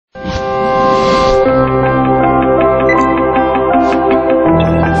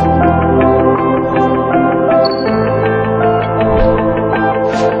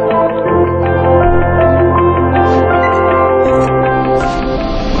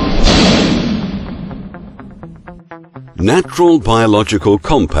Natural biological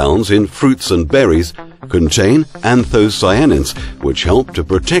compounds in fruits and berries contain anthocyanins, which help to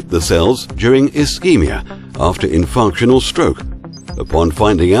protect the cells during ischemia after infarction or stroke. Upon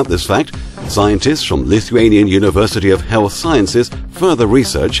finding out this fact, scientists from Lithuanian University of Health Sciences further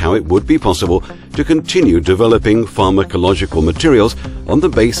research how it would be possible to continue developing pharmacological materials on the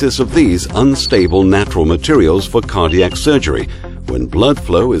basis of these unstable natural materials for cardiac surgery, when blood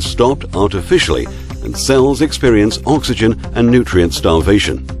flow is stopped artificially and cells experience oxygen and nutrient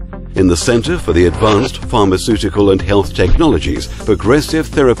starvation. In the Center for the Advanced Pharmaceutical and Health Technologies, progressive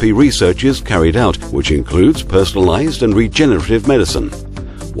therapy research is carried out, which includes personalized and regenerative medicine.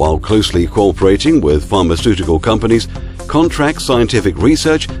 While closely cooperating with pharmaceutical companies, contract scientific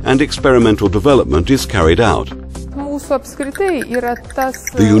research and experimental development is carried out.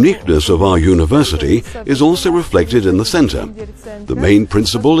 The uniqueness of our university is also reflected in the center. The main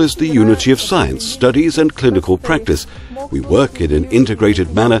principle is the unity of science, studies and clinical practice. We work in an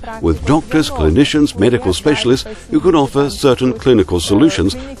integrated manner with doctors, clinicians, medical specialists who can offer certain clinical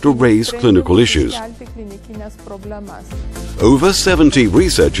solutions to raise clinical issues. Over 70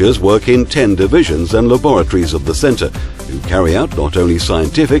 researchers work in 10 divisions and laboratories of the center, who carry out not only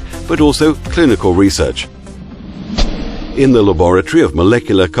scientific but also clinical research. In the Laboratory of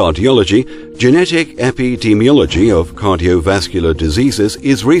Molecular Cardiology, genetic epidemiology of cardiovascular diseases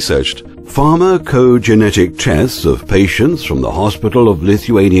is researched. Pharmacogenetic tests of patients from the Hospital of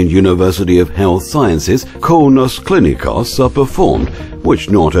Lithuanian University of Health Sciences, Kaunas Klinikos, are performed, which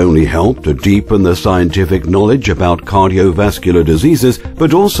not only help to deepen the scientific knowledge about cardiovascular diseases,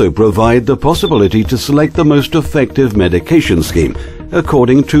 but also provide the possibility to select the most effective medication scheme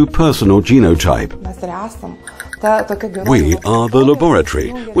according to personal genotype. We are the laboratory,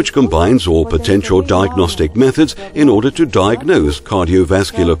 which combines all potential diagnostic methods in order to diagnose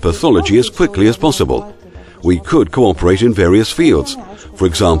cardiovascular pathology as quickly as possible. We could cooperate in various fields. For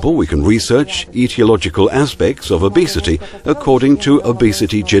example, we can research etiological aspects of obesity according to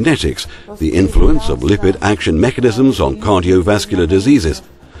obesity genetics, the influence of lipid action mechanisms on cardiovascular diseases.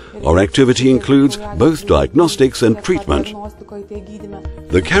 Our activity includes both diagnostics and treatment.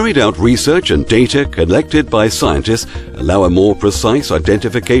 The carried out research and data collected by scientists allow a more precise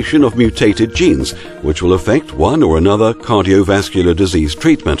identification of mutated genes, which will affect one or another cardiovascular disease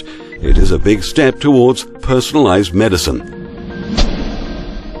treatment. It is a big step towards personalized medicine.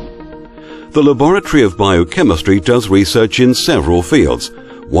 The Laboratory of Biochemistry does research in several fields.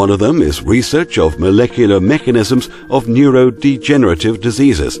 One of them is research of molecular mechanisms of neurodegenerative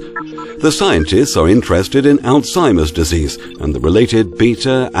diseases. The scientists are interested in Alzheimer's disease and the related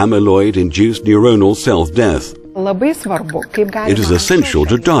beta-amyloid-induced neuronal cell death. It is essential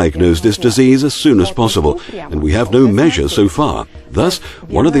to diagnose this disease as soon as possible, and we have no measures so far. Thus,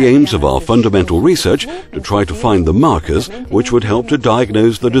 one of the aims of our fundamental research to try to find the markers which would help to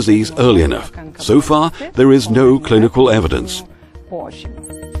diagnose the disease early enough. So far, there is no clinical evidence.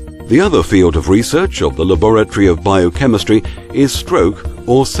 The other field of research of the Laboratory of Biochemistry is stroke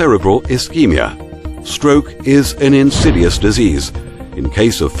or cerebral ischemia. Stroke is an insidious disease. In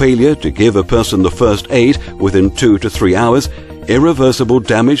case of failure to give a person the first aid within 2 to 3 hours, irreversible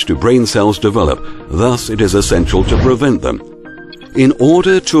damage to brain cells develop. Thus, it is essential to prevent them. In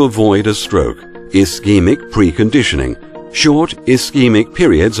order to avoid a stroke, ischemic preconditioning, short ischemic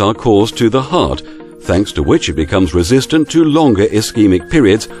periods are caused to the heart, thanks to which it becomes resistant to longer ischemic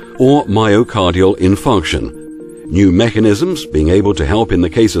periods or myocardial infarction. New mechanisms being able to help in the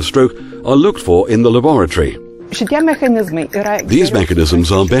case of stroke are looked for in the laboratory. These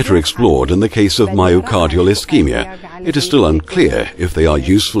mechanisms are better explored in the case of myocardial ischemia. It is still unclear if they are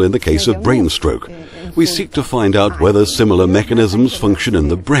useful in the case of brain stroke. We seek to find out whether similar mechanisms function in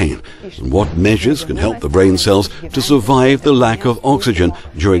the brain and what measures can help the brain cells to survive the lack of oxygen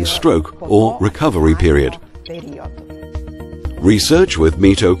during stroke or recovery period. Research with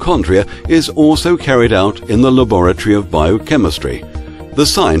mitochondria is also carried out in the Laboratory of Biochemistry. The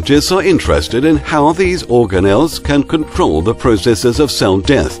scientists are interested in how these organelles can control the processes of cell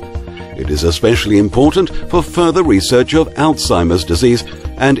death. It is especially important for further research of Alzheimer's disease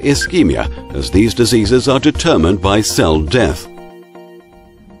and ischemia, as these diseases are determined by cell death.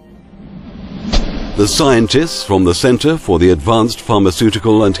 The scientists from the Center for the Advanced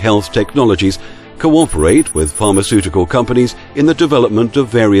Pharmaceutical and Health Technologies cooperate with pharmaceutical companies in the development of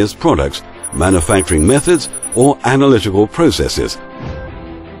various products, manufacturing methods, or analytical processes.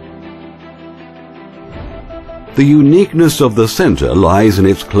 The uniqueness of the center lies in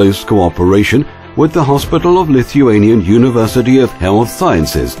its close cooperation with the Hospital of Lithuanian University of Health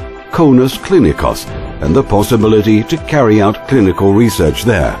Sciences, Kaunas Klinikos, and the possibility to carry out clinical research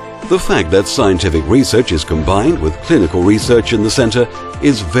there. The fact that scientific research is combined with clinical research in the centre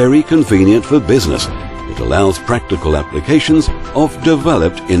is very convenient for business. It allows practical applications of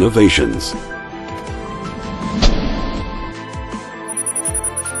developed innovations.